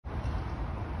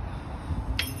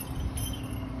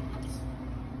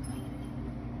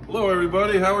Hello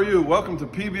everybody, how are you? Welcome to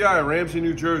PBI, Ramsey,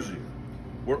 New Jersey.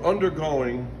 We're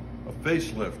undergoing a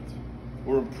facelift.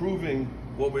 We're improving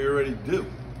what we already do.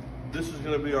 This is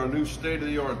going to be our new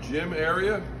state-of-the-art gym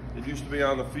area. It used to be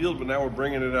on the field, but now we're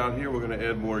bringing it out here. We're going to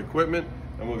add more equipment,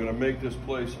 and we're going to make this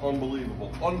place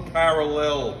unbelievable,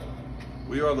 unparalleled.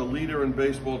 We are the leader in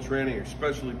baseball training,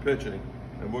 especially pitching,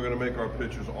 and we're going to make our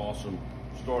pitchers awesome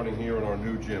starting here in our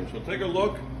new gym. So take a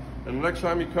look, and the next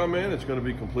time you come in, it's going to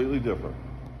be completely different.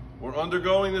 We're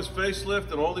undergoing this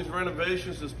facelift and all these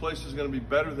renovations. This place is going to be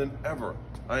better than ever.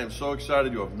 I am so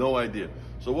excited, you have no idea.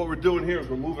 So what we're doing here is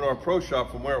we're moving our pro shop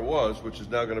from where it was, which is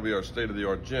now going to be our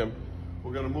state-of-the-art gym.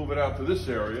 We're going to move it out to this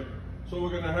area. So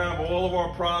we're going to have all of our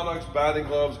products, batting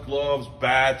gloves,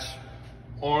 bats,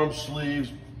 arm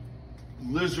sleeves,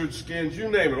 lizard skins, you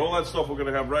name it. All that stuff we're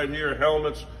going to have right here,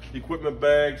 helmets, equipment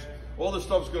bags. All this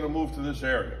stuff's going to move to this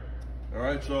area. All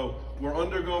right, so we're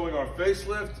undergoing our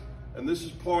facelift, and this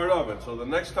is part of it. So the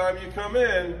next time you come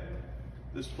in,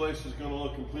 this place is going to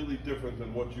look completely different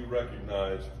than what you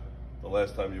recognized the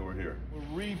last time you were here.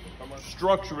 We're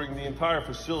restructuring the entire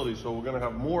facility, so we're going to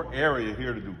have more area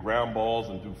here to do ground balls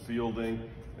and do fielding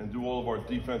and do all of our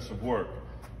defensive work.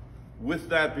 With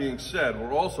that being said,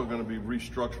 we're also going to be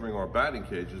restructuring our batting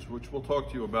cages, which we'll talk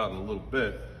to you about in a little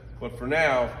bit. But for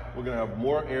now, we're going to have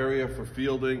more area for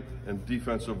fielding and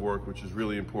defensive work, which is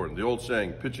really important. The old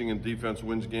saying, pitching and defense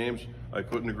wins games, I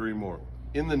couldn't agree more.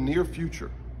 In the near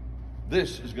future,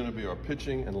 this is going to be our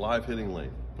pitching and live hitting lane.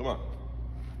 Come on.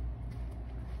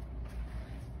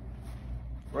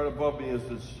 Right above me is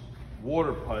this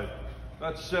water pipe.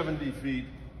 That's 70 feet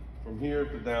from here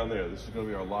to down there. This is going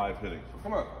to be our live hitting. So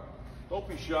come on, don't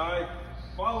be shy.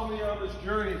 Follow me on this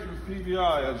journey through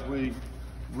PBI as we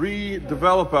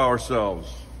redevelop ourselves.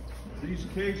 These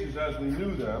cages, as we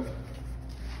knew them,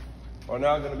 are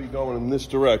now going to be going in this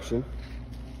direction.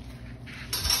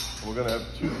 We're going to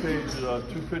have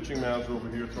two pitching mounds over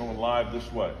here throwing live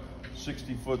this way.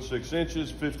 60 foot 6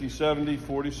 inches, 50, 70,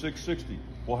 46, 60.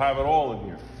 We'll have it all in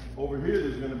here. Over here,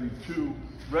 there's going to be two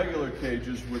regular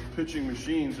cages with pitching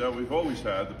machines that we've always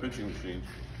had, the pitching machines.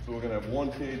 So we're going to have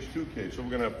one cage, two cages. So we're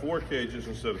going to have 4 cages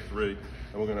instead of 3. And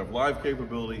we're going to have live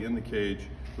capability in the cage,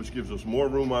 which gives us more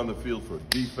room on the field for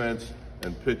defense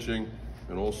and pitching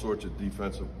and all sorts of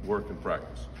defensive work and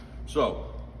practice.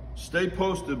 So stay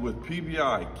posted with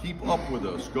PBI. Keep up with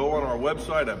us. Go on our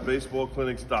website at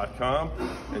baseballclinics.com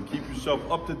and keep yourself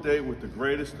up to date with the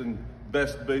greatest and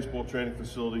best baseball training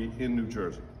facility in New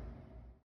Jersey.